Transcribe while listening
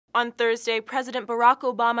On Thursday, President Barack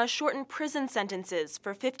Obama shortened prison sentences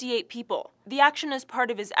for 58 people. The action is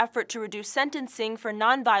part of his effort to reduce sentencing for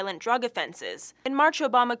nonviolent drug offenses. In March,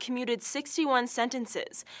 Obama commuted 61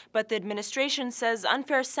 sentences, but the administration says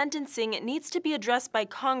unfair sentencing needs to be addressed by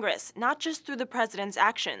Congress, not just through the president's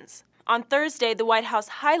actions. On Thursday, the White House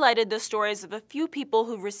highlighted the stories of a few people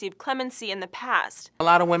who've received clemency in the past. A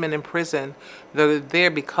lot of women in prison, they're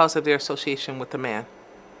there because of their association with the man.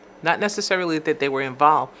 Not necessarily that they were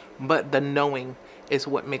involved, but the knowing is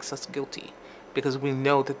what makes us guilty, because we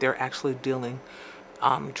know that they're actually dealing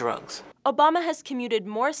drugs. Obama has commuted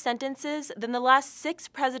more sentences than the last 6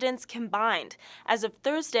 presidents combined. As of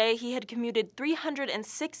Thursday, he had commuted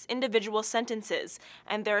 306 individual sentences,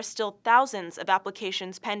 and there are still thousands of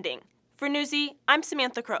applications pending. For Newsy, I'm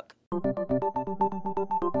Samantha Crook.